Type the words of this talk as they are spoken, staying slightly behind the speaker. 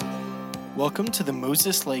Welcome to the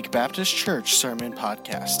Moses Lake Baptist Church Sermon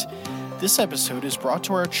Podcast. This episode is brought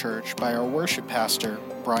to our church by our worship pastor,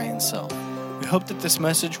 Brian Self. We hope that this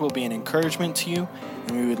message will be an encouragement to you,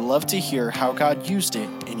 and we would love to hear how God used it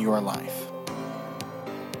in your life.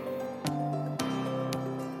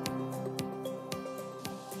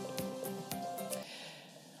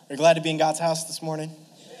 Are you glad to be in God's house this morning?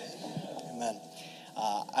 Amen.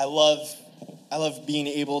 I love being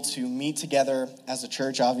able to meet together as a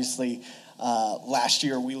church. Obviously, last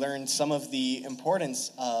year we learned some of the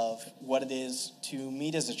importance of what it is to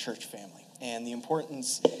meet as a church family and the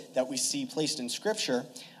importance that we see placed in Scripture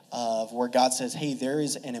of where God says, hey, there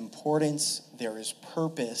is an importance, there is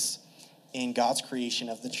purpose in God's creation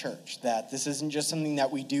of the church. That this isn't just something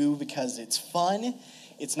that we do because it's fun.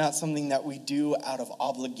 It's not something that we do out of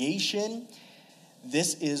obligation.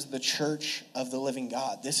 This is the church of the living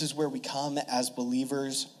God. This is where we come as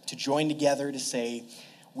believers to join together to say,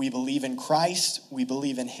 we believe in Christ, we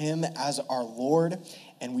believe in Him as our Lord,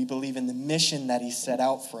 and we believe in the mission that He set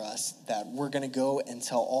out for us, that we're going to go and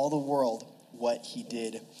tell all the world what He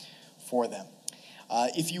did for them.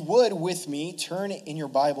 If you would, with me, turn in your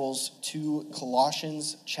Bibles to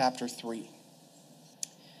Colossians chapter 3.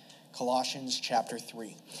 Colossians chapter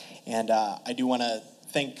 3. And I do want to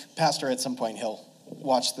thank Pastor at some point. He'll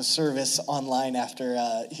watch the service online after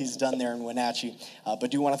he's done there in Wenatchee. But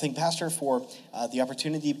do want to thank Pastor for the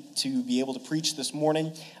opportunity to be able to preach this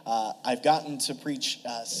morning. I've gotten to preach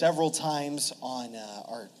several times on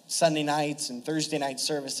our Sunday nights and Thursday night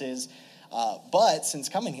services. But since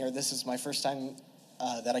coming here, this is my first time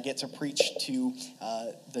that I get to preach to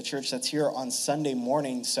the church that's here on Sunday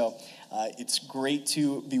morning. So it's great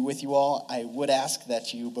to be with you all. I would ask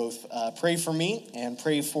that you both pray for me and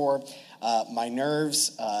pray for my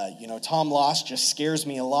nerves. Tom Loss just scares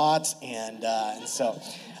me a lot, and so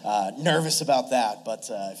nervous about that. But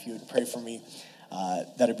if you would pray for me,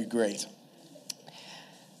 that'd be great.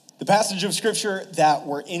 The passage of Scripture that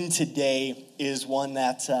we're in today is one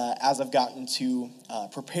that, as I've gotten to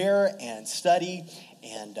prepare and study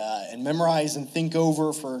and memorize and think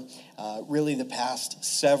over for really the past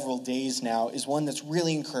several days now, is one that's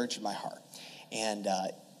really encouraged my heart. And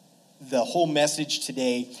the whole message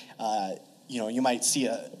today, you might see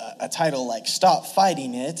a title like "Stop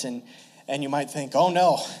Fighting It," and you might think, oh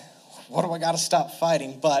no, what do I got to stop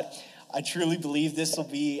fighting? But I truly believe this will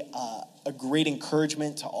be a great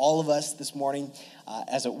encouragement to all of us this morning,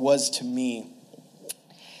 as it was to me.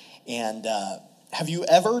 And have you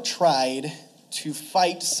ever tried to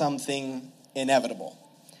fight something inevitable?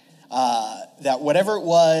 That whatever it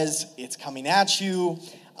was, it's coming at you.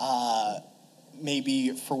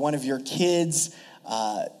 Maybe for one of your kids,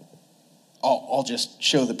 I'll just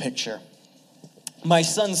show the picture. My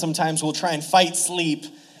son sometimes will try and fight sleep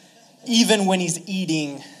even when he's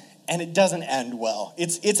eating, and it doesn't end well.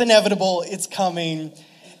 It's inevitable, it's coming,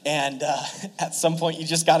 and at some point you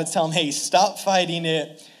just got to tell him, hey, stop fighting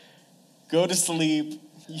it, go to sleep,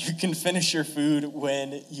 you can finish your food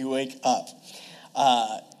when you wake up.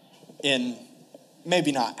 In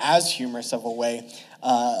maybe not as humorous of a way,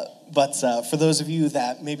 but for those of you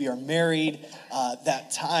that maybe are married,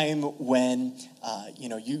 that time when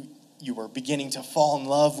you were beginning to fall in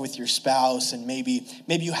love with your spouse, and maybe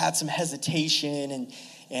you had some hesitation,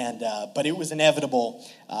 but it was inevitable.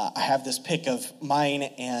 I have this pic of mine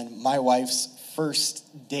and my wife's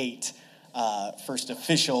first date, first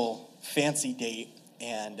official fancy date,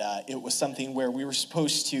 and it was something where we were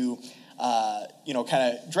supposed to,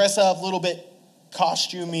 kind of dress up a little bit,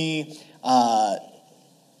 costumey.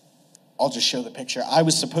 I'll just show the picture. I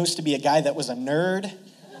was supposed to be a guy that was a nerd.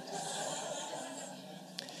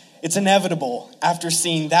 It's inevitable after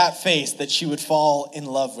seeing that face that she would fall in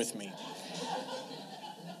love with me.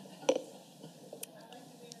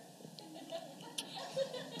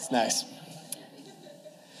 It's nice.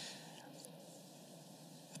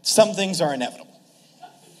 Some things are inevitable.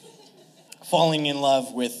 Falling in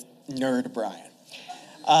love with nerd Brian.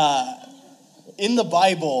 In the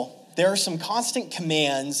Bible, there are some constant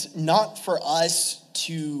commands, not for us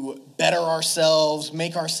to better ourselves,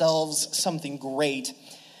 make ourselves something great,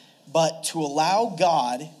 but to allow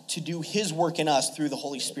God to do His work in us through the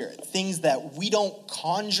Holy Spirit. Things that we don't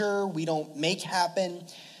conjure, we don't make happen,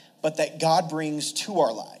 but that God brings to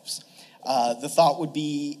our lives. The thought would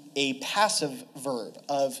be a passive verb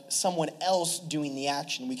of someone else doing the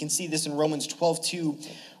action. We can see this in Romans 12:2,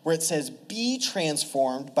 where it says, be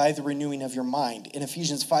transformed by the renewing of your mind. In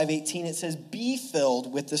Ephesians 5:18, it says, be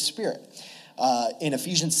filled with the Spirit. In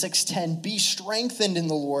Ephesians 6:10, be strengthened in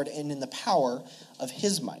the Lord and in the power of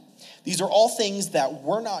His might. These are all things that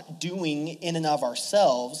we're not doing in and of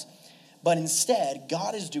ourselves, but instead,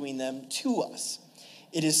 God is doing them to us.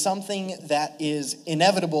 It is something that is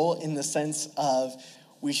inevitable in the sense of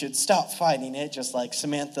we should stop fighting it, just like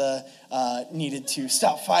Samantha needed to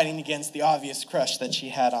stop fighting against the obvious crush that she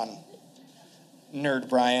had on Nerd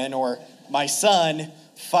Brian, or my son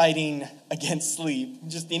fighting against sleep.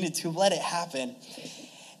 Just needed to let it happen.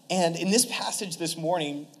 And in this passage this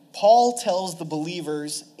morning, Paul tells the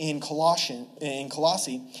believers in Colossae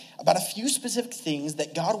about a few specific things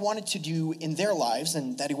that God wanted to do in their lives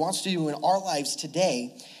and that he wants to do in our lives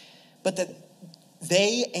today, but that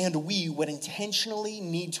they and we would intentionally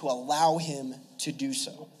need to allow him to do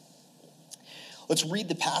so. Let's read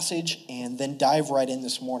the passage and then dive right in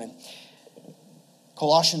this morning.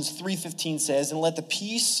 Colossians 3:15 says, "And let the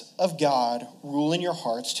peace of God rule in your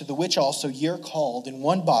hearts, to the which also ye are called in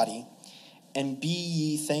one body, and be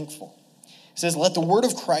ye thankful." It says, "Let the word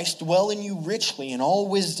of Christ dwell in you richly in all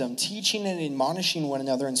wisdom, teaching and admonishing one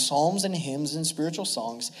another in psalms and hymns and spiritual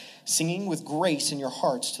songs, singing with grace in your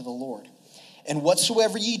hearts to the Lord. And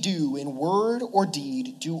whatsoever ye do in word or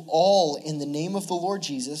deed, do all in the name of the Lord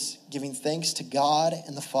Jesus, giving thanks to God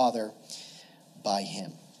and the Father by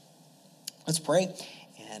him." Let's pray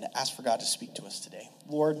and ask for God to speak to us today.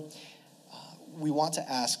 Lord, we want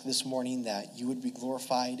to ask this morning that you would be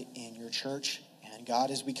glorified in your church. And God,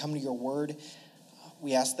 as we come to your word,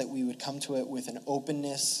 we ask that we would come to it with an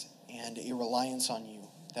openness and a reliance on you,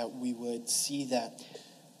 that we would see that,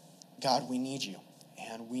 God, we need you.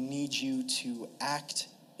 And we need you to act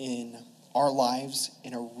in our lives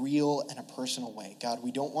in a real and a personal way. God,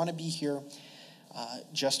 we don't want to be here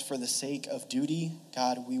just for the sake of duty.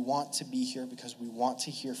 God, we want to be here because we want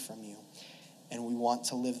to hear from you. And we want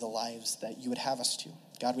to live the lives that you would have us to.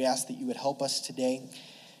 God, we ask that you would help us today.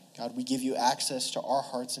 God, we give you access to our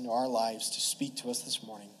hearts and to our lives to speak to us this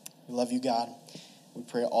morning. We love you, God. We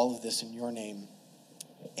pray all of this in your name.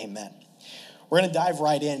 Amen. We're going to dive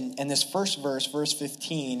right in. And this first verse, verse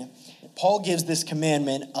 15, Paul gives this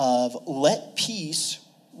commandment of let peace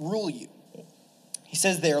rule you. He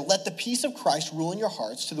says there, "Let the peace of Christ rule in your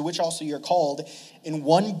hearts, to the which also you are called in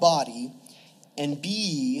one body, and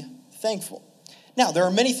be thankful." Now, there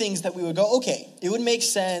are many things that we would go, okay, it would make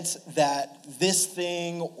sense that this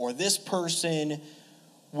thing or this person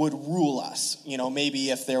would rule us. You know, maybe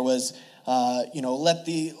if there was, let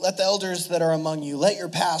the elders that are among you, let your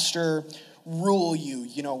pastor rule you.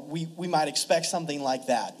 You know, we might expect something like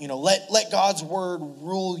that. You know, let God's word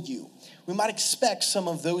rule you. We might expect some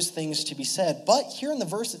of those things to be said. But here in the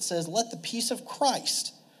verse it says, let the peace of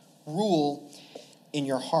Christ rule in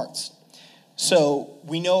your hearts. So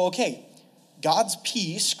we know, okay, God's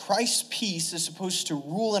peace, Christ's peace is supposed to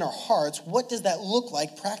rule in our hearts. What does that look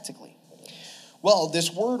like practically? Well,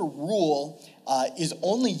 this word rule is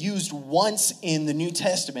only used once in the New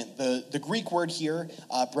Testament. The Greek word here,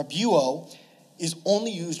 brabuo, is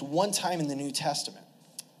only used one time in the New Testament.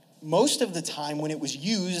 Most of the time when it was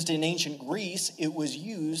used in ancient Greece, it was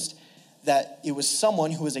used that it was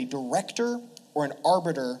someone who was a director or an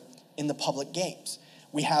arbiter in the public games.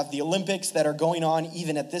 We have the Olympics that are going on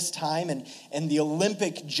even at this time, and the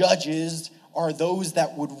Olympic judges are those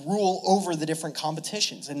that would rule over the different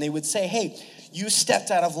competitions. And they would say, hey, you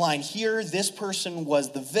stepped out of line here. This person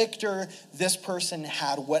was the victor. This person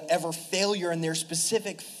had whatever failure in their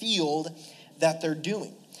specific field that they're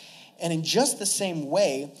doing. And in just the same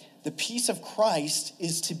way, the peace of Christ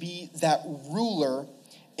is to be that ruler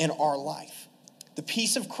in our life. The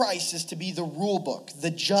peace of Christ is to be the rule book,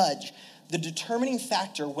 the judge, the determining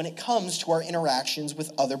factor when it comes to our interactions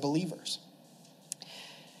with other believers.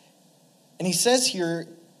 And he says here,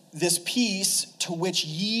 this peace to which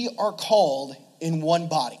ye are called in one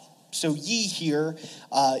body. So ye here,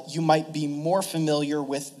 you might be more familiar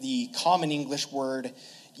with the common English word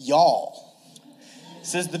y'all. It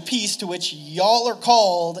says the peace to which y'all are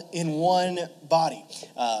called in one body.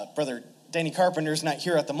 Brother Danny Carpenter's not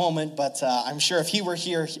here at the moment, but I'm sure if he were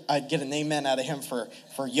here, I'd get an amen out of him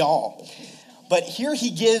for y'all. But here he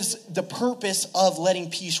gives the purpose of letting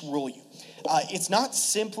peace rule you. It's not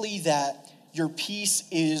simply that your peace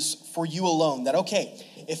is for you alone. That, okay,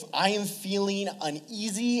 if I am feeling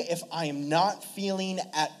uneasy, if I am not feeling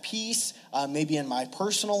at peace, maybe in my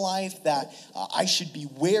personal life, that I should be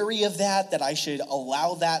wary of that I should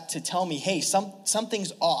allow that to tell me, hey,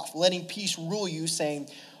 something's off. Letting peace rule you, saying,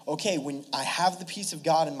 okay, when I have the peace of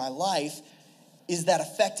God in my life, is that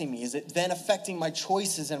affecting me? Is it then affecting my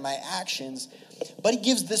choices and my actions? But he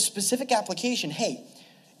gives this specific application. Hey,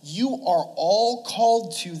 you are all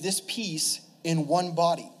called to this peace in one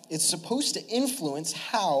body. It's supposed to influence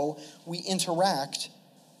how we interact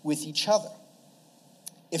with each other.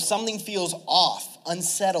 If something feels off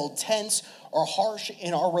unsettled, tense, or harsh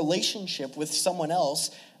in our relationship with someone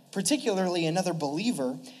else, particularly another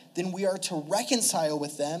believer, then we are to reconcile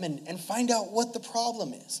with them and find out what the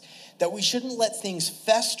problem is. That we shouldn't let things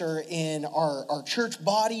fester in our church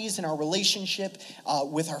bodies and our relationship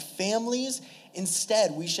with our families.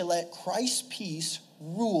 Instead, we should let Christ's peace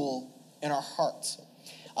rule in our hearts.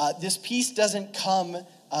 This peace doesn't come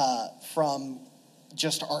from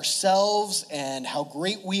just ourselves and how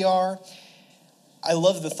great we are. I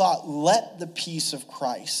love the thought, let the peace of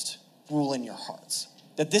Christ rule in your hearts.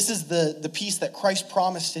 That this is the peace that Christ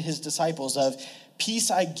promised to his disciples of,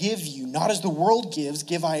 peace I give you, not as the world gives,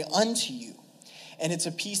 give I unto you. And it's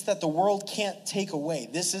a peace that the world can't take away.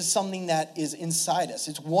 This is something that is inside us.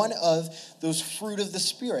 It's one of those fruit of the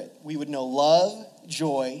Spirit. We would know love,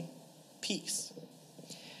 joy, peace.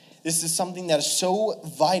 This is something that is so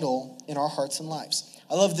vital in our hearts and lives.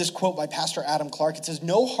 I love this quote by Pastor Adam Clark. It says,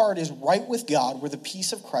 "No heart is right with God where the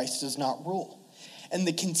peace of Christ does not rule. And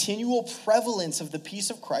the continual prevalence of the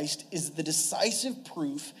peace of Christ is the decisive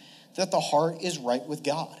proof that the heart is right with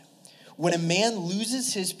God. When a man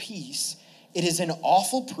loses his peace, it is an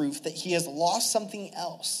awful proof that he has lost something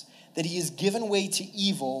else, that he has given way to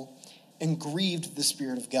evil and grieved the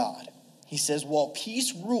Spirit of God." He says, while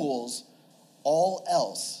peace rules, all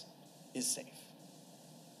else is safe.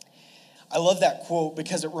 I love that quote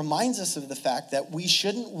because it reminds us of the fact that we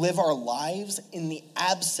shouldn't live our lives in the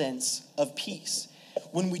absence of peace.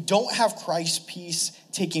 When we don't have Christ's peace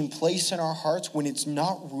taking place in our hearts, when it's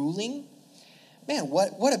not ruling, man,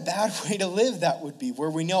 what a bad way to live that would be, where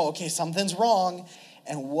we know, okay, something's wrong,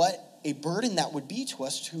 and what a burden that would be to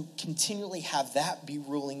us to continually have that be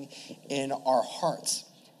ruling in our hearts,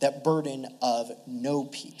 that burden of no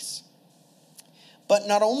peace. But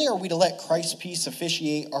not only are we to let Christ's peace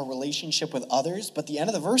officiate our relationship with others, but the end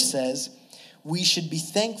of the verse says we should be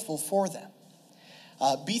thankful for them.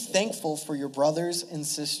 Be thankful for your brothers and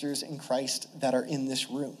sisters in Christ that are in this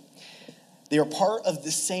room. They are part of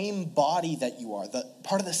the same body that you are,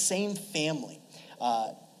 part of the same family.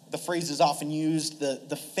 The phrase is often used,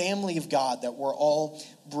 the family of God, that we're all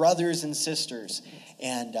brothers and sisters.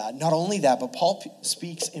 And not only that, but Paul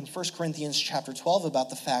speaks in 1 Corinthians chapter 12 about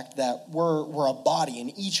the fact that we're a body,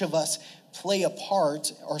 and each of us play a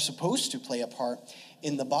part, or supposed to play a part,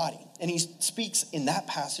 in the body. And he speaks in that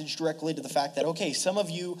passage directly to the fact that, okay, some of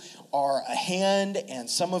you are a hand, and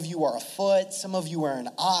some of you are a foot, some of you are an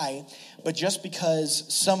eye, but just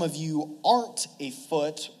because some of you aren't a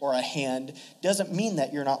foot or a hand doesn't mean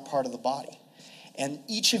that you're not part of the body. And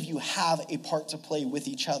each of you have a part to play with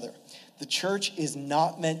each other. The church is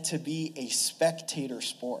not meant to be a spectator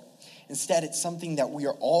sport. Instead, it's something that we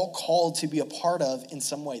are all called to be a part of in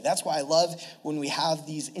some way. That's why I love when we have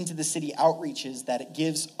these Into the City outreaches, that it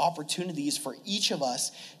gives opportunities for each of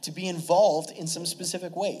us to be involved in some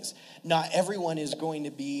specific ways. Not everyone is going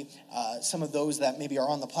to be some of those that maybe are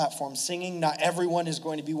on the platform singing. Not everyone is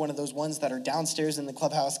going to be one of those ones that are downstairs in the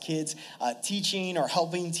clubhouse kids teaching or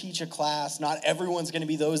helping teach a class. Not everyone's going to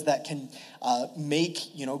be those that can make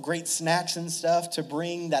great snacks and stuff to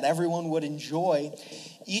bring that everyone would enjoy.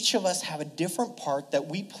 Each of us have a different part that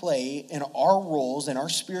we play in our roles and our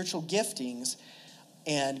spiritual giftings,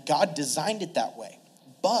 and God designed it that way.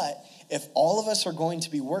 But if all of us are going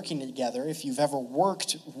to be working together, if you've ever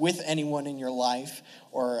worked with anyone in your life,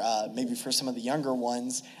 or maybe for some of the younger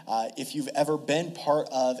ones, if you've ever been part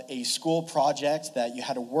of a school project that you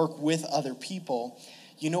had to work with other people,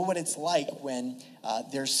 you know what it's like when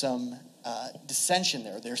there's some dissension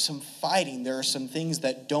there's some fighting, there are some things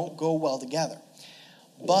that don't go well together.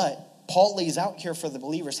 But Paul lays out here for the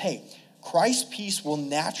believers, hey, Christ's peace will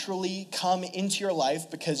naturally come into your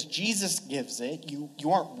life because Jesus gives it. You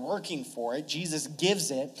aren't working for it. Jesus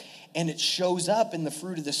gives it, and it shows up in the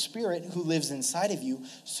fruit of the Spirit who lives inside of you.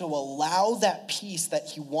 So allow that peace that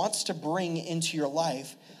he wants to bring into your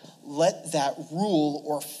life. Let that rule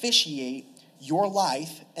or officiate your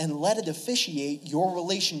life, and let it officiate your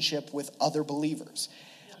relationship with other believers.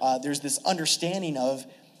 There's this understanding of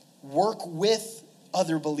work with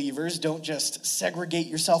other believers. Don't just segregate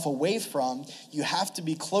yourself away from. You have to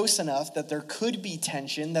be close enough that there could be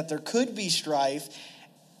tension, that there could be strife,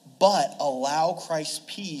 but allow Christ's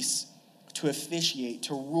peace to officiate,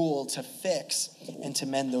 to rule, to fix, and to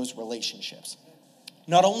mend those relationships.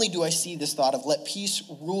 Not only do I see this thought of let peace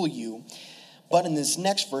rule you, but in this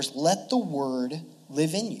next verse, let the word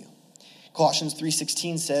live in you. Colossians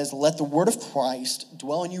 3:16 says, let the word of Christ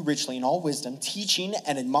dwell in you richly in all wisdom, teaching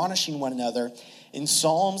and admonishing one another in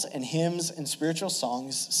psalms and hymns and spiritual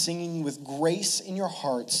songs, singing with grace in your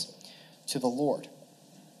hearts to the Lord.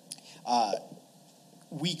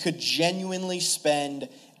 We could genuinely spend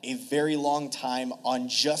a very long time on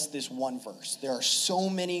just this one verse. There are so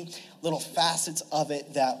many little facets of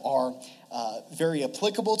it that are very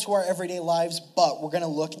applicable to our everyday lives, but we're going to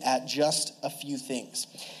look at just a few things.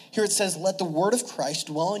 Here it says, let the word of Christ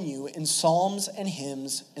dwell in you in psalms and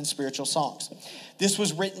hymns and spiritual songs. This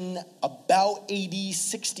was written about AD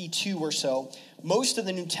 62 or so. Most of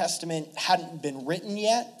the New Testament hadn't been written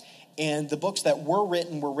yet, and the books that were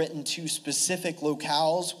written to specific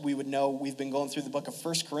locales. We would know we've been going through the book of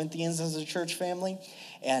 1 Corinthians as a church family,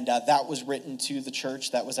 and that was written to the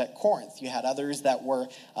church that was at Corinth. You had others that were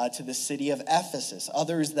to the city of Ephesus,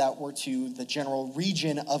 others that were to the general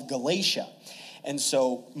region of Galatia. And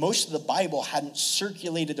so most of the Bible hadn't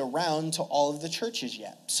circulated around to all of the churches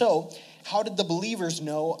yet. So how did the believers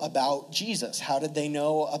know about Jesus? How did they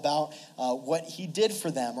know about what he did for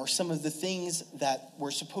them, or some of the things that were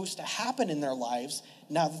supposed to happen in their lives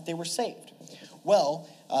now that they were saved? Well,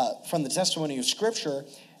 from the testimony of Scripture,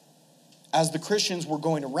 as the Christians were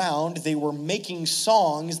going around, they were making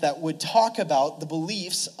songs that would talk about the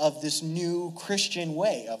beliefs of this new Christian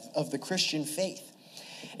way, of the Christian faith.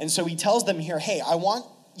 And so he tells them here, hey, I want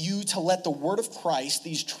you to let the word of Christ,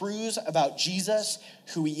 these truths about Jesus,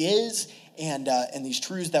 who he is, and these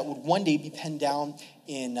truths that would one day be penned down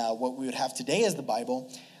in what we would have today as the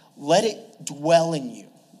Bible, let it dwell in you.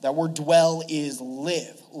 That word dwell is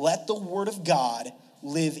live. Let the word of God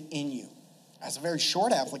live in you. As a very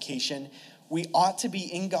short application, we ought to be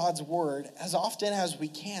in God's word as often as we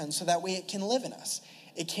can so that way it can live in us.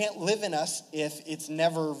 It can't live in us if it's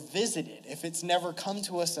never visited, if it's never come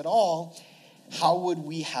to us at all. How would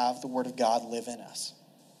we have the word of God live in us?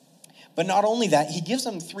 But not only that, he gives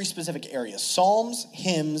them three specific areas: psalms,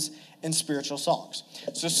 hymns, and spiritual songs.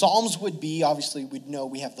 So psalms would be, obviously we'd know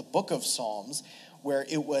we have the book of Psalms, where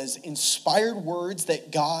it was inspired words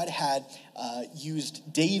that God had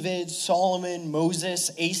used David, Solomon,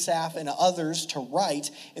 Moses, Asaph, and others to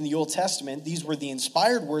write in the Old Testament. These were the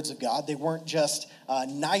inspired words of God. They weren't just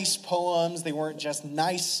nice poems. They weren't just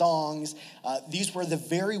nice songs. These were the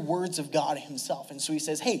very words of God himself. And so he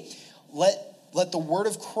says, hey, let the word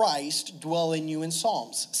of Christ dwell in you in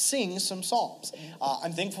psalms. Sing some psalms.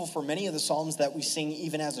 I'm thankful for many of the psalms that we sing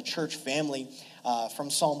even as a church family. From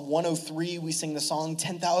Psalm 103, we sing the song,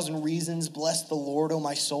 10,000 Reasons, Bless the Lord, O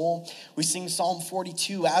my soul. We sing Psalm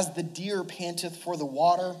 42, As the deer panteth for the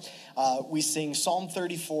water. We sing Psalm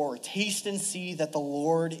 34, Taste and see that the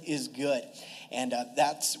Lord is good. And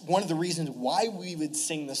that's one of the reasons why we would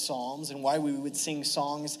sing the Psalms and why we would sing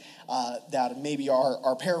songs that maybe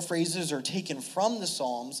are paraphrases or taken from the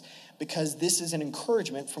Psalms, because this is an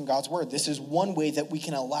encouragement from God's word. This is one way that we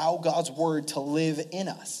can allow God's word to live in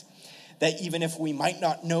us. That even if we might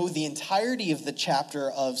not know the entirety of the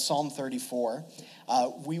chapter of Psalm 34,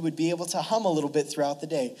 we would be able to hum a little bit throughout the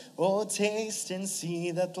day. Oh, taste and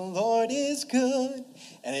see that the Lord is good.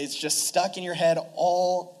 And it's just stuck in your head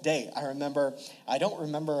all day. I don't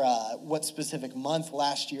remember what specific month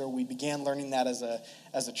last year we began learning that as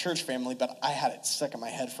a church family, but I had it stuck in my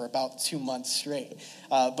head for about 2 months straight.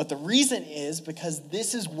 But the reason is because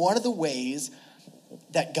this is one of the ways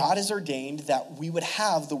that God has ordained that we would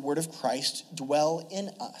have the word of Christ dwell in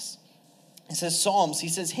us. He says psalms, he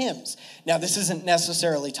says hymns. Now, this isn't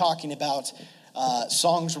necessarily talking about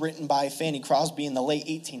songs written by Fanny Crosby in the late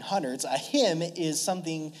 1800s. A hymn is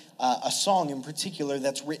something, a song in particular,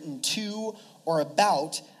 that's written to or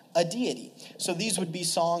about a deity. So these would be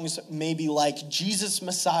songs maybe like Jesus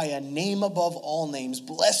Messiah, name above all names,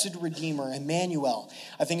 blessed Redeemer, Emmanuel.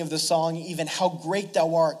 I think of the song even How Great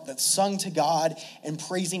Thou Art, that's sung to God and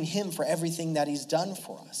praising him for everything that he's done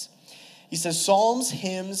for us. He says psalms,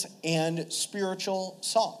 hymns, and spiritual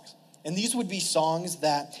songs. And these would be songs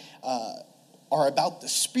that are about the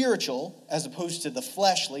spiritual as opposed to the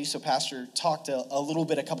fleshly. So Pastor talked a little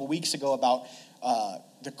bit a couple weeks ago about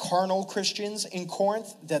the carnal Christians in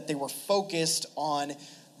Corinth, that they were focused on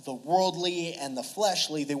the worldly and the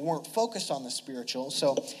fleshly. They weren't focused on the spiritual.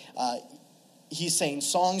 So he's saying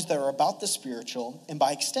songs that are about the spiritual, and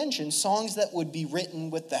by extension, songs that would be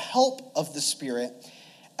written with the help of the Spirit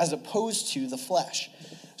as opposed to the flesh.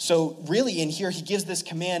 So really in here, he gives this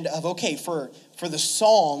command of, okay, for the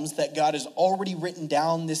psalms that God has already written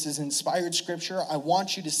down, this is inspired scripture, I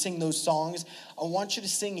want you to sing those songs. I want you to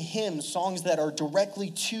sing hymns, songs that are directly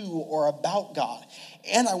to or about God.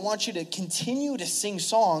 And I want you to continue to sing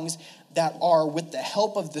songs that are with the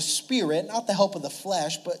help of the Spirit, not the help of the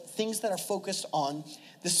flesh, but things that are focused on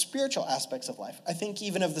the spiritual aspects of life. I think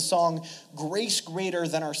even of the song, Grace Greater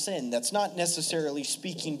Than Our Sin. That's not necessarily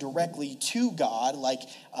speaking directly to God, like,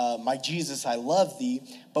 my Jesus, I love thee,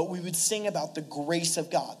 but we would sing about the grace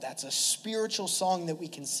of God. That's a spiritual song that we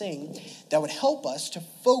can sing that would help us to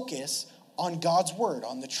focus on God's word,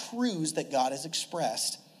 on the truths that God has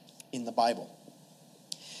expressed in the Bible.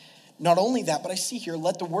 Not only that, but I see here,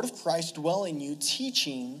 let the word of Christ dwell in you,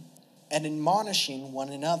 teaching and admonishing one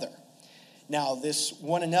another. Now, this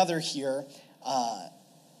one another here,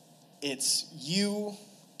 it's you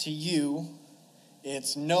to you,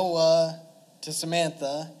 it's Noah to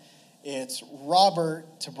Samantha, it's Robert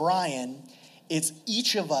to Brian. It's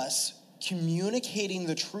each of us communicating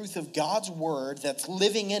the truth of God's word that's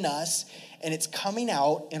living in us, and it's coming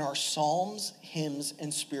out in our psalms, hymns,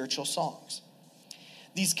 and spiritual songs.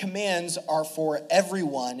 These commands are for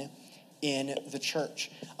everyone in the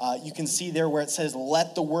church. You can see there where it says,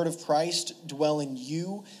 let the word of Christ dwell in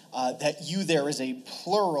you. That you there is a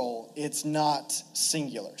plural. It's not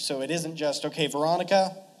singular. So it isn't just, okay,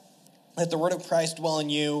 Veronica, let the word of Christ dwell in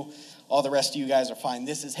you. All the rest of you guys are fine.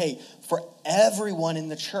 This is, hey, for everyone in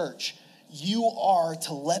the church, you are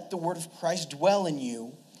to let the word of Christ dwell in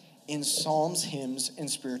you in psalms, hymns, and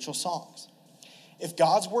spiritual songs. If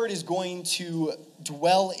God's word is going to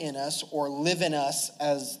dwell in us or live in us,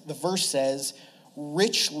 as the verse says,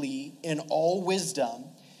 richly in all wisdom,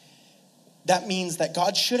 that means that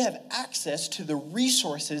God should have access to the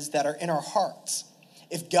resources that are in our hearts.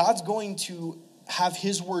 If God's going to have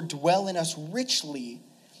his word dwell in us richly,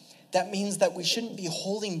 that means that we shouldn't be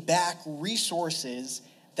holding back resources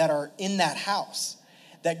that are in that house.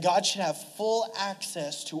 That God should have full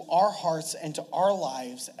access to our hearts and to our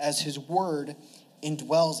lives as his word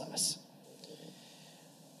indwells us.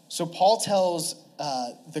 So Paul tells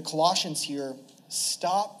the Colossians here,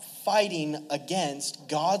 stop fighting against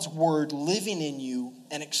God's word living in you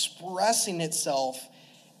and expressing itself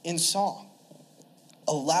in song.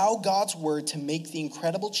 Allow God's word to make the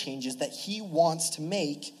incredible changes that he wants to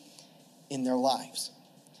make in their lives.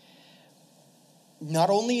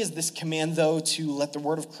 Not only is this command, though, to let the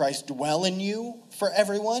word of Christ dwell in you for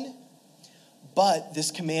everyone, but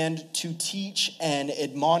this command to teach and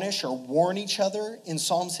admonish or warn each other in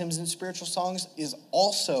psalms, hymns, and spiritual songs is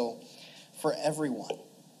also for everyone.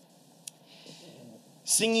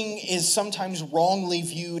 Singing is sometimes wrongly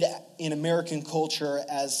viewed in American culture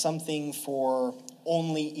as something for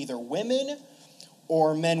only either women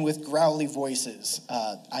or men with growly voices.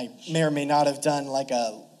 I may or may not have done like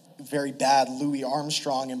a very bad Louis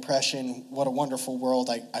Armstrong impression. What a wonderful world.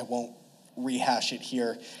 I won't rehash it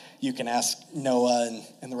here. You can ask Noah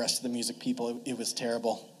and the rest of the music people. It was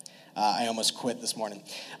terrible. I almost quit this morning.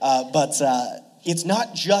 But it's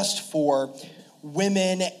not just for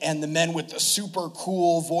women and the men with the super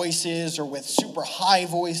cool voices or with super high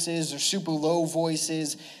voices or super low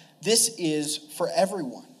voices. This is for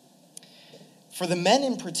everyone. For the men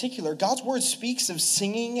in particular, God's word speaks of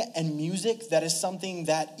singing and music that is something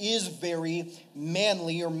that is very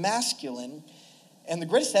manly or masculine. And the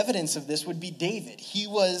greatest evidence of this would be David. He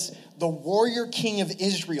was the warrior king of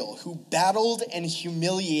Israel who battled and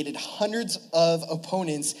humiliated hundreds of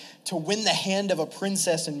opponents to win the hand of a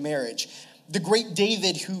princess in marriage. The great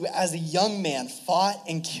David, who as a young man fought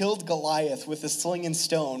and killed Goliath with a sling and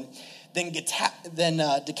stone, then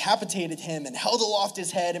decapitated him and held aloft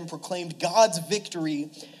his head and proclaimed God's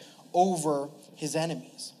victory over his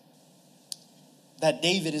enemies. That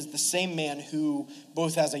David is the same man who,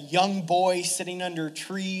 both as a young boy sitting under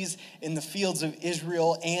trees in the fields of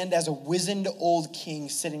Israel and as a wizened old king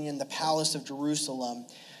sitting in the palace of Jerusalem,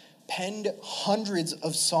 penned hundreds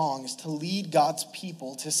of songs to lead God's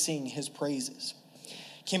people to sing his praises.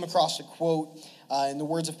 Came across a quote in the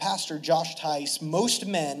words of Pastor Josh Tice: most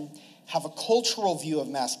men have a cultural view of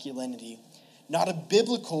masculinity, not a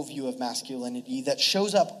biblical view of masculinity that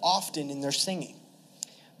shows up often in their singing.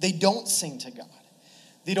 They don't sing to God.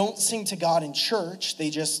 They don't sing to God in church.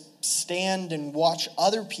 They just stand and watch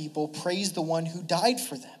other people praise the one who died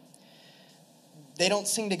for them. They don't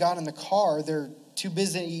sing to God in the car. They're too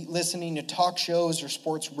busy listening to talk shows or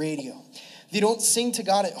sports radio. They don't sing to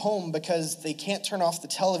God at home because they can't turn off the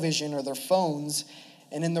television or their phones.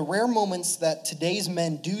 And in the rare moments that today's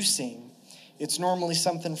men do sing, it's normally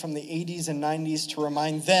something from the 80s and 90s to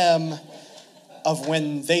remind them of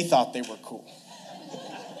when they thought they were cool.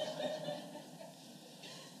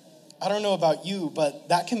 I don't know about you, but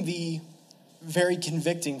that can be very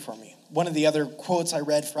convicting for me. One of the other quotes I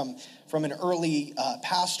read from an early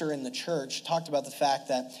pastor in the church talked about the fact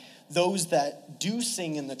that those that do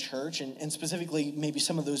sing in the church, and specifically maybe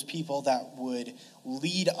some of those people that would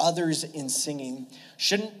lead others in singing,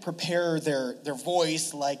 shouldn't prepare their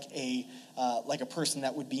voice like a person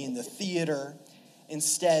that would be in the theater.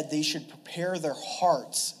 Instead, they should prepare their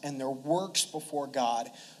hearts and their works before God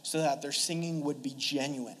so that their singing would be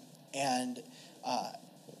genuine. And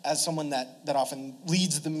as someone that often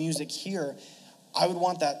leads the music here, I would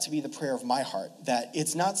want that to be the prayer of my heart, that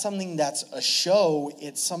it's not something that's a show,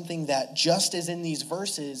 it's something that, just as in these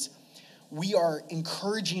verses, we are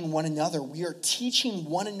encouraging one another, we are teaching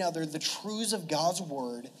one another the truths of God's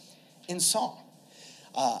word in song.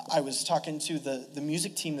 I was talking to the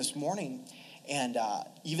music team this morning, and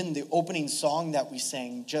even the opening song that we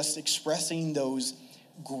sang, just expressing those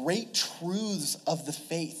great truths of the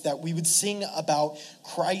faith, that we would sing about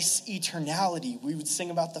Christ's eternality. We would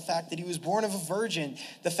sing about the fact that he was born of a virgin,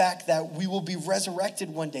 the fact that we will be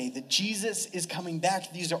resurrected one day, that Jesus is coming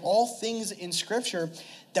back. These are all things in Scripture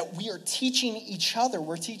that we are teaching each other.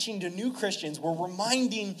 We're teaching to new Christians. We're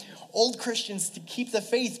reminding old Christians to keep the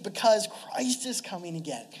faith because Christ is coming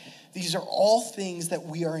again. These are all things that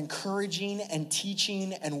we are encouraging and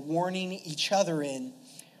teaching and warning each other in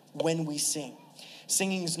when we sing.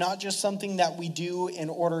 Singing is not just something that we do in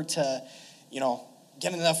order to,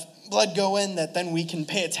 get enough blood going that then we can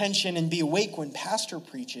pay attention and be awake when pastor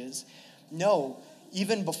preaches. No,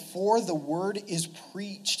 even before the word is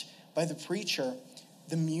preached by the preacher,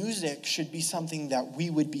 the music should be something that we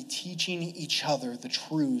would be teaching each other the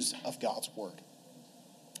truths of God's word.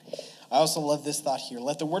 I also love this thought here.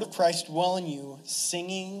 Let the word of Christ dwell in you,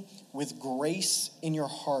 singing with grace in your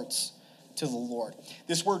hearts to the Lord.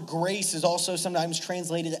 This word grace is also sometimes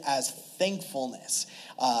translated as thankfulness.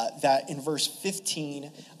 That in verse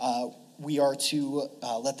 15, we are to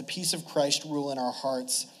let the peace of Christ rule in our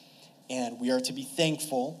hearts, and we are to be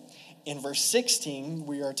thankful. In verse 16,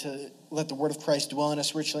 we are to let the word of Christ dwell in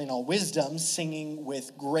us richly in all wisdom, singing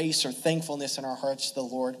with grace or thankfulness in our hearts to the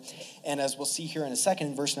Lord. And as we'll see here in a second,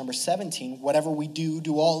 in verse number 17, whatever we do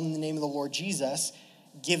all in the name of the Lord Jesus,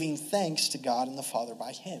 giving thanks to God and the Father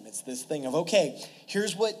by him. It's this thing of, okay,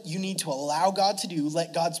 here's what you need to allow God to do.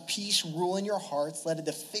 Let God's peace rule in your hearts. Let it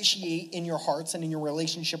officiate in your hearts and in your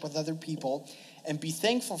relationship with other people. And be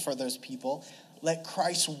thankful for those people. Let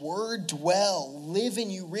Christ's word dwell, live in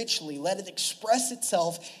you richly. Let it express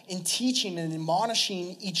itself in teaching and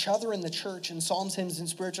admonishing each other in the church in psalms, hymns, and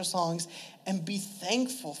spiritual songs. And be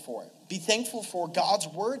thankful for it. Be thankful for God's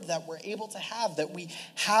word that we're able to have, that we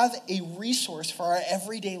have a resource for our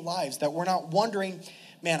everyday lives, that we're not wondering,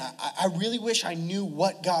 man, I really wish I knew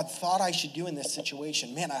what God thought I should do in this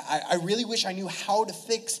situation. Man, I really wish I knew how to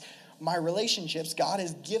fix my relationships. God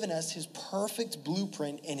has given us his perfect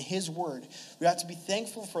blueprint in his word. We have to be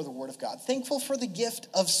thankful for the word of God, thankful for the gift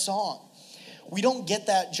of song. We don't get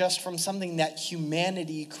that just from something that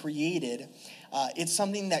humanity created. It's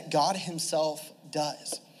something that God himself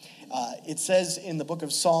does. It says in the book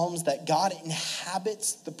of Psalms that God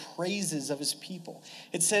inhabits the praises of his people.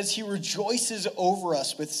 It says he rejoices over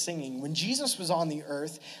us with singing. When Jesus was on the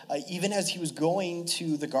earth, even as he was going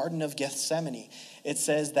to the Garden of Gethsemane, it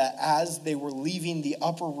says that as they were leaving the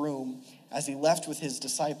upper room, as he left with his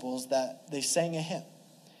disciples, that they sang a hymn.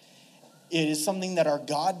 It is something that our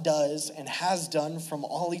God does and has done from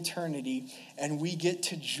all eternity, and we get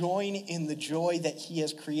to join in the joy that he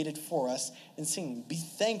has created for us in singing. Be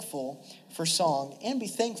thankful for song, and be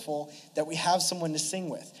thankful that we have someone to sing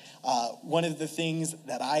with. One of the things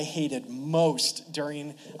that I hated most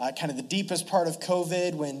during kind of the deepest part of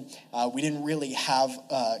COVID, when we didn't really have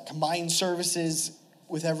combined services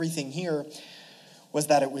with everything here, was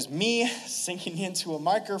that it was me singing into a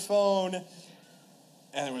microphone,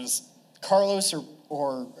 and it was Carlos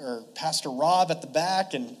or Pastor Rob at the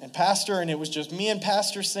back and Pastor, and it was just me and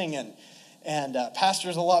Pastor singing. And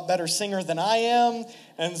Pastor's a lot better singer than I am,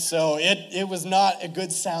 and so it was not a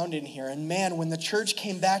good sound in here. And man, when the church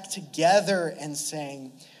came back together and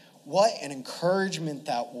sang, what an encouragement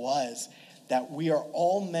that was, that we are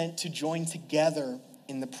all meant to join together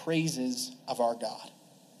in the praises of our God.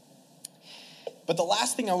 But the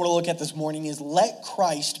last thing I want to look at this morning is let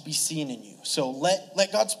Christ be seen in you. So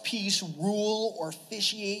let God's peace rule or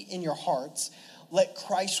officiate in your hearts. Let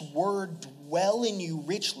Christ's word dwell in you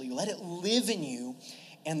richly. Let it live in you.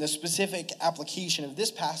 And the specific application of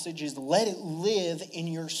this passage is let it live in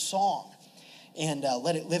your song. And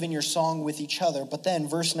let it live in your song with each other. But then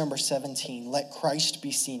verse number 17, let Christ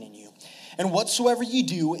be seen in you. And whatsoever you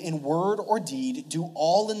do in word or deed, do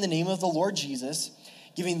all in the name of the Lord Jesus,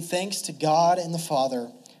 giving thanks to God and the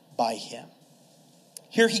Father by him.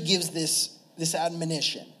 Here he gives this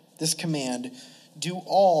admonition, this command, do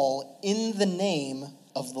all in the name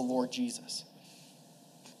of the Lord Jesus.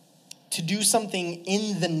 To do something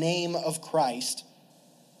in the name of Christ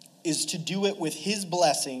is to do it with his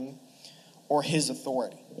blessing or his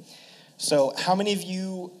authority. So how many of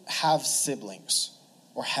you have siblings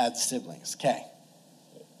or had siblings? Okay.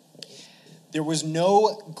 There was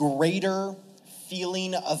no greater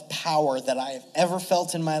feeling of power that I have ever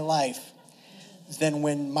felt in my life than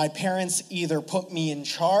when my parents either put me in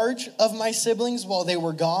charge of my siblings while they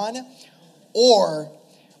were gone, or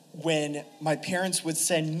when my parents would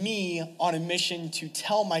send me on a mission to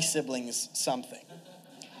tell my siblings something.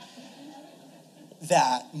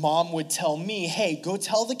 That mom would tell me, hey, go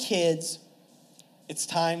tell the kids it's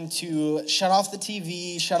time to shut off the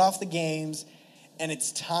TV, shut off the games, and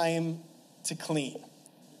it's time to clean.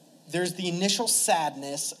 There's the initial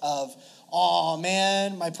sadness of, oh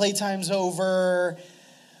man, my playtime's over,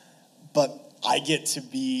 but I get to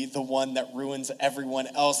be the one that ruins everyone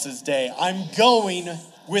else's day. I'm going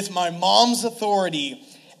with my mom's authority,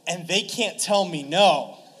 and they can't tell me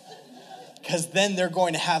no, because then they're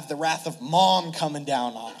going to have the wrath of mom coming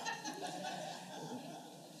down on them.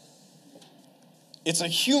 It's a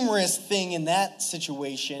humorous thing in that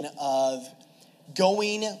situation of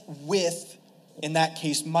going with, in that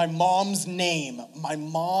case, my mom's name, my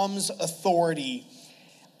mom's authority.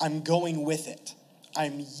 I'm going with it.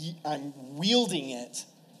 I'm wielding it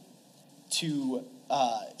to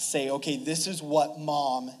say, okay, this is what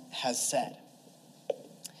mom has said.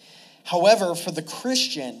 However, for the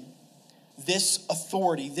Christian, this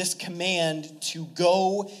authority, this command to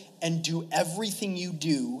go and do everything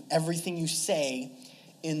you say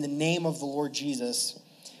in the name of the Lord Jesus,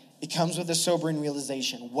 it comes with a sobering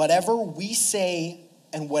realization. Whatever we say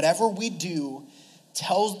and whatever we do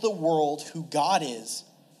tells the world who God is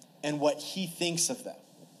and what he thinks of them.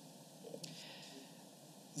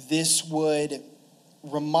 This would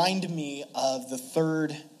remind me of the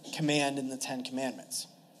third command in the Ten Commandments.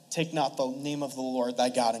 Take not the name of the Lord thy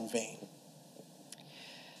God in vain.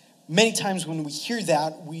 Many times when we hear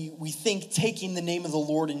that, we think taking the name of the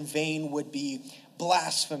Lord in vain would be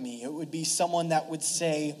blasphemy. It would be someone that would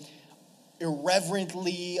say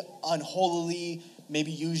irreverently, unholily,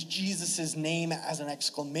 maybe use Jesus' name as an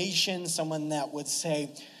exclamation. Someone that would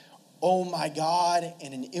say, oh my God,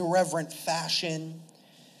 in an irreverent fashion.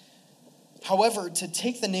 However, to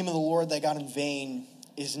take the name of the Lord thy God in vain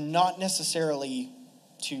is not necessarily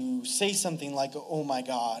to say something like, oh my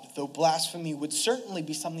God, though blasphemy would certainly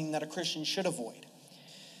be something that a Christian should avoid.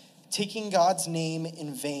 Taking God's name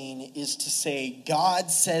in vain is to say,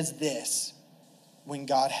 God says this when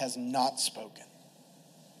God has not spoken.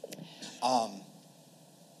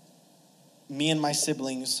 Me and my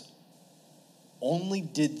siblings only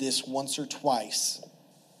did this once or twice,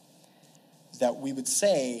 that we would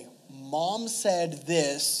say, Mom said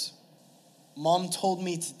this, Mom told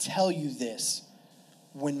me to tell you this,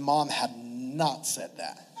 when Mom had not said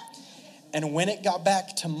that. And when it got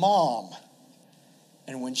back to Mom,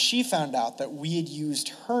 and when she found out that we had used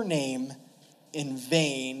her name in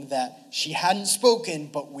vain, that she hadn't spoken,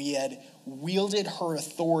 but we had wielded her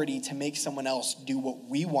authority to make someone else do what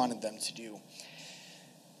we wanted them to do,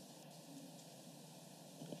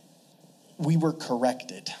 we were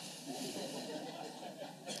corrected.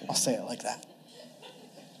 I'll say it like that.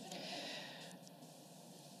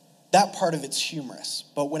 That part of it's humorous,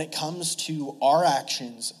 but when it comes to our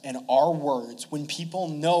actions and our words, when people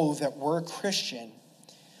know that we're a Christian,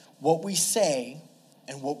 what we say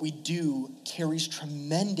and what we do carries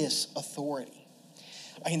tremendous authority.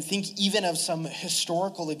 I can think even of some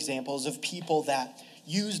historical examples of people that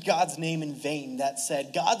used God's name in vain, that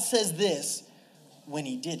said, God says this, when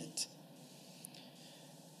he didn't.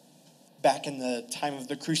 Back in the time of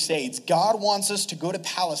the Crusades, God wants us to go to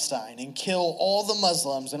Palestine and kill all the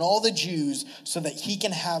Muslims and all the Jews so that he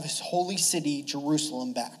can have his holy city,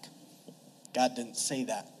 Jerusalem, back. God didn't say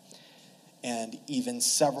that. And even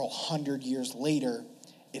several hundred years later,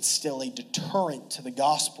 it's still a deterrent to the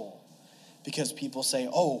gospel, because people say,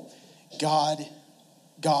 oh, God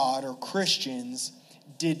or Christians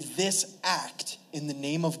did this act in the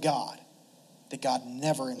name of God that God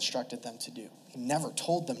never instructed them to do. He never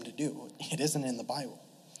told them to do. It isn't in the Bible.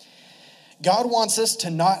 God wants us to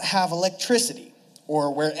not have electricity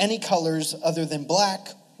or wear any colors other than black,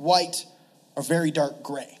 white, or very dark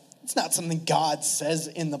gray. It's not something God says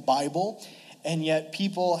in the Bible, and yet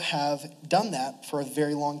people have done that for a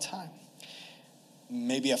very long time.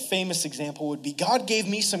 Maybe a famous example would be, God gave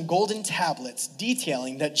me some golden tablets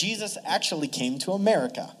detailing that Jesus actually came to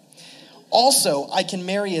America. Also, I can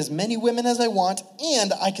marry as many women as I want,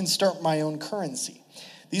 and I can start my own currency.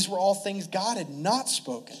 These were all things God had not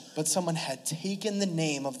spoken, but someone had taken the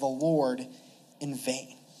name of the Lord in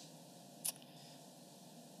vain.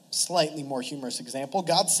 Slightly more humorous example.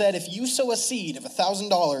 God said, if you sow a seed of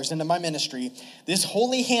 $1,000 into my ministry, this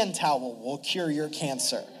holy hand towel will cure your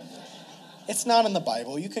cancer. It's not in the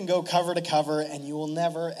Bible. You can go cover to cover and you will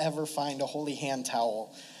never, ever find a holy hand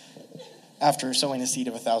towel after sowing a seed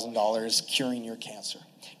of $1,000 curing your cancer.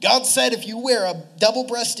 God said, if you wear a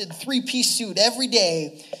double-breasted 3-piece suit every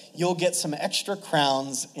day, you'll get some extra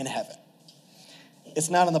crowns in heaven. It's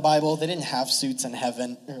not in the Bible. They didn't have suits in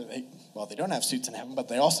heaven. They don't have suits in heaven, but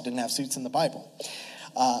they also didn't have suits in the Bible.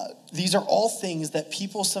 These are all things that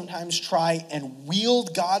people sometimes try and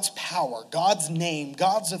wield God's power, God's name,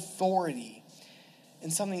 God's authority in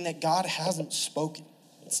something that God hasn't spoken.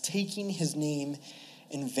 It's taking his name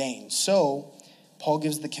in vain. So Paul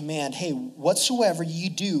gives the command, hey, whatsoever you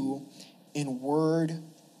do in word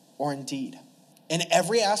or in deed. In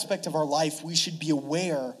every aspect of our life, we should be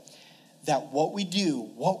aware that what we do,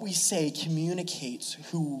 what we say, communicates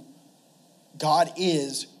who God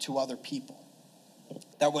is to other people.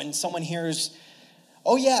 That when someone hears,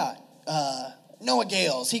 oh yeah, Noah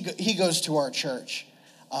Gales, he goes to our church.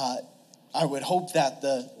 I would hope that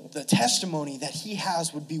the testimony that he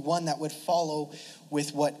has would be one that would follow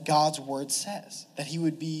with what God's word says. That he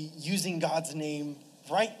would be using God's name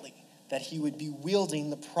rightly. That he would be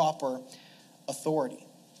wielding the proper authority.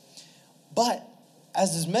 But,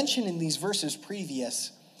 as is mentioned in these verses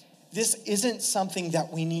previous, this isn't something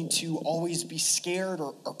that we need to always be scared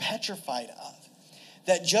or petrified of.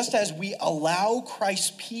 That just as we allow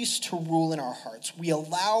Christ's peace to rule in our hearts, we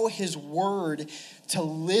allow his word to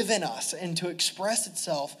live in us and to express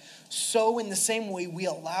itself, so in the same way we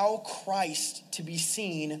allow Christ to be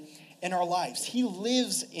seen in our lives. He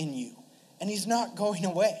lives in you, and he's not going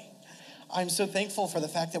away. I'm so thankful for the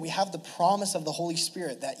fact that we have the promise of the Holy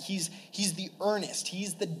Spirit, that he's the earnest,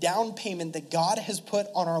 he's the down payment that God has put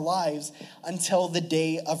on our lives until the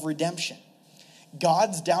day of redemption.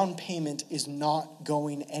 God's down payment is not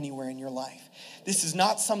going anywhere in your life. This is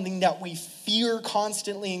not something that we fear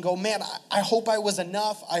constantly and go, man, I hope I was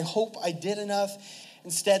enough. I hope I did enough.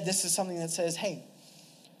 Instead, this is something that says, hey,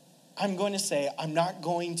 I'm going to say, I'm not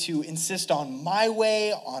going to insist on my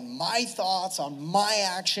way, on my thoughts, on my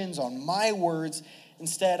actions, on my words.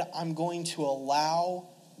 Instead, I'm going to allow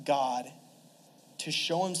God to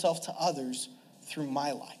show himself to others through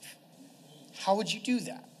my life. How would you do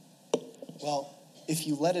that? Well, if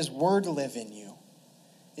you let his word live in you,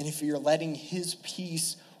 and if you're letting his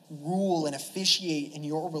peace rule and officiate in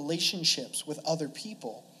your relationships with other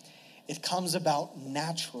people, it comes about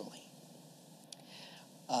naturally.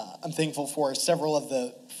 I'm thankful for several of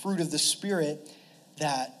the fruit of the Spirit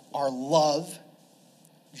that are love,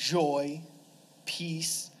 joy,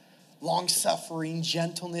 peace, long-suffering,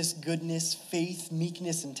 gentleness, goodness, faith,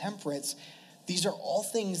 meekness, and temperance. These are all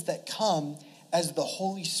things that come as the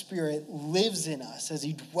Holy Spirit lives in us, as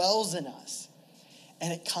he dwells in us.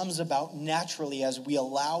 And it comes about naturally as we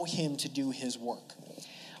allow him to do his work.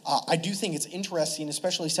 I do think it's interesting,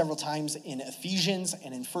 especially several times in Ephesians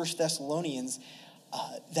and in 1 Thessalonians,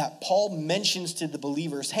 that Paul mentions to the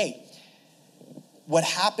believers, hey, what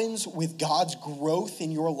happens with God's growth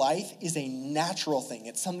in your life is a natural thing.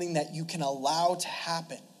 It's something that you can allow to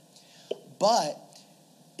happen. But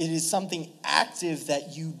it is something active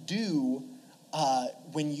that you do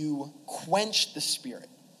when you quench the Spirit,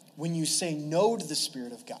 when you say no to the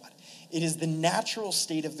Spirit of God. It is the natural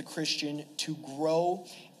state of the Christian to grow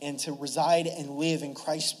and to reside and live in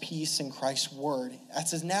Christ's peace and Christ's word.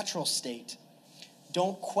 That's his natural state.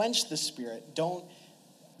 Don't quench the Spirit. Don't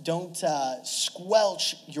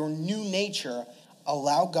squelch your new nature.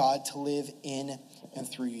 Allow God to live in and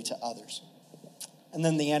through you to others. And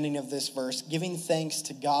then the ending of this verse, giving thanks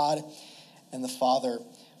to God and the Father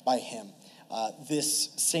by him.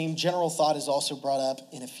 This same general thought is also brought up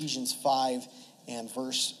in Ephesians 5 and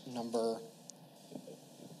verse number...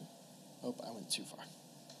 Oh, I went too far.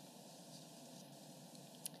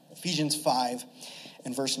 Ephesians 5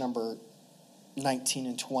 and verse number 19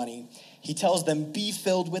 and 20. He tells them, be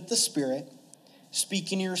filled with the Spirit,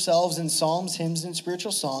 speaking to yourselves in psalms, hymns, and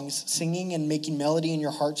spiritual songs, singing and making melody in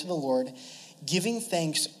your heart to the Lord, giving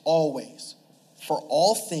thanks always for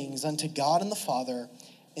all things unto God and the Father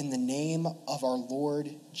in the name of our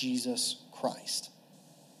Lord Jesus Christ.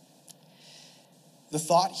 The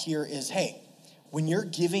thought here is, hey, when you're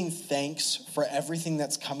giving thanks for everything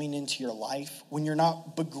that's coming into your life, when you're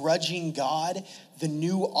not begrudging God the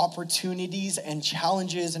new opportunities and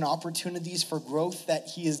challenges and opportunities for growth that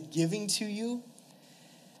he is giving to you,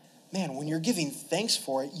 man, when you're giving thanks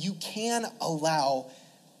for it, you can allow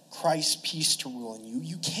Christ's peace to rule in you.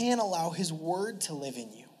 You can allow his word to live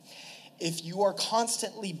in you. if you are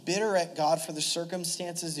constantly bitter at God for the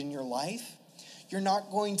circumstances in your life, you're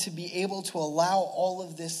not going to be able to allow all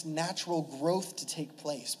of this natural growth to take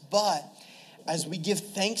place. But as we give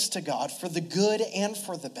thanks to God for the good and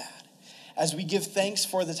for the bad, as we give thanks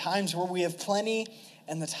for the times where we have plenty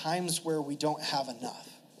and the times where we don't have enough,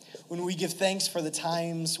 when we give thanks for the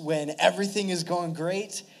times when everything is going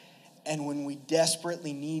great and when we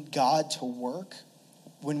desperately need God to work,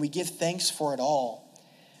 when we give thanks for it all,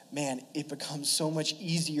 man, it becomes so much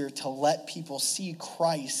easier to let people see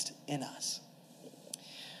Christ in us.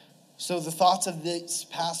 So the thoughts of this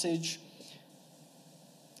passage,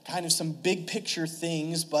 kind of some big picture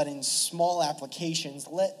things, but in small applications.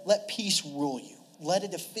 Let peace rule you. Let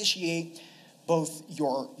it officiate both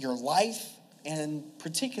your life and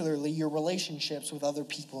particularly your relationships with other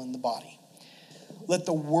people in the body. Let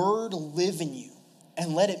the word live in you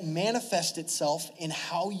and let it manifest itself in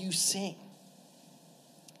how you sing.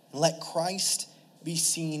 Let Christ be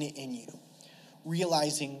seen in you,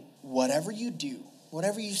 realizing whatever you do,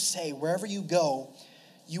 whatever you say, wherever you go,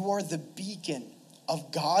 you are the beacon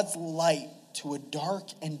of God's light to a dark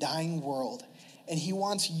and dying world. And he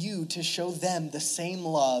wants you to show them the same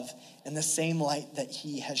love and the same light that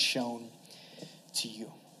he has shown to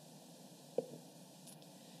you.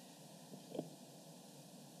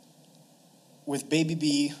 With baby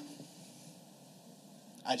B,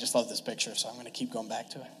 I just love this picture, so I'm going to keep going back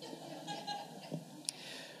to it.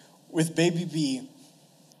 With baby B,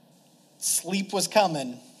 sleep was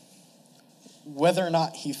coming, whether or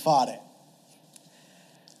not he fought it.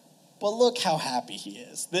 But look how happy he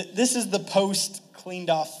is. This is the post cleaned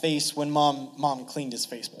off face when mom cleaned his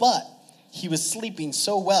face. But he was sleeping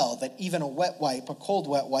so well that even a cold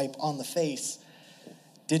wet wipe on the face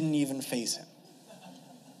didn't even faze him.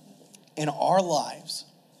 In our lives,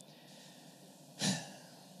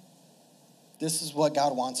 this is what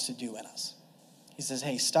God wants to do in us. He says,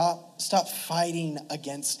 hey, stop fighting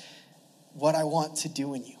against what I want to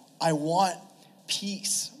do in you. I want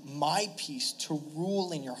peace, my peace, to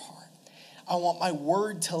rule in your heart. I want my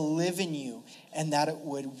word to live in you and that it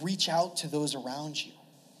would reach out to those around you.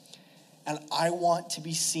 And I want to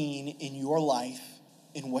be seen in your life,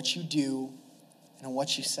 in what you do, and in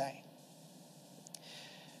what you say.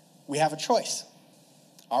 We have a choice.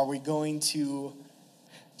 Are we going to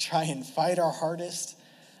try and fight our hardest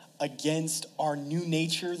against our new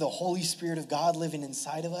nature, the Holy Spirit of God living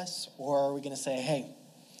inside of us? Or are we going to say, hey,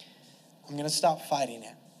 I'm going to stop fighting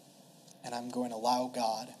it, and I'm going to allow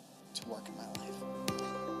God to work in my life?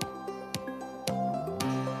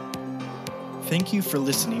 Thank you for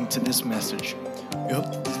listening to this message. We hope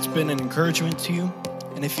it's been an encouragement to you.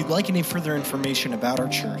 And if you'd like any further information about our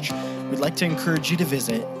church, we'd like to encourage you to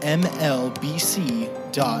visit mlbc.church.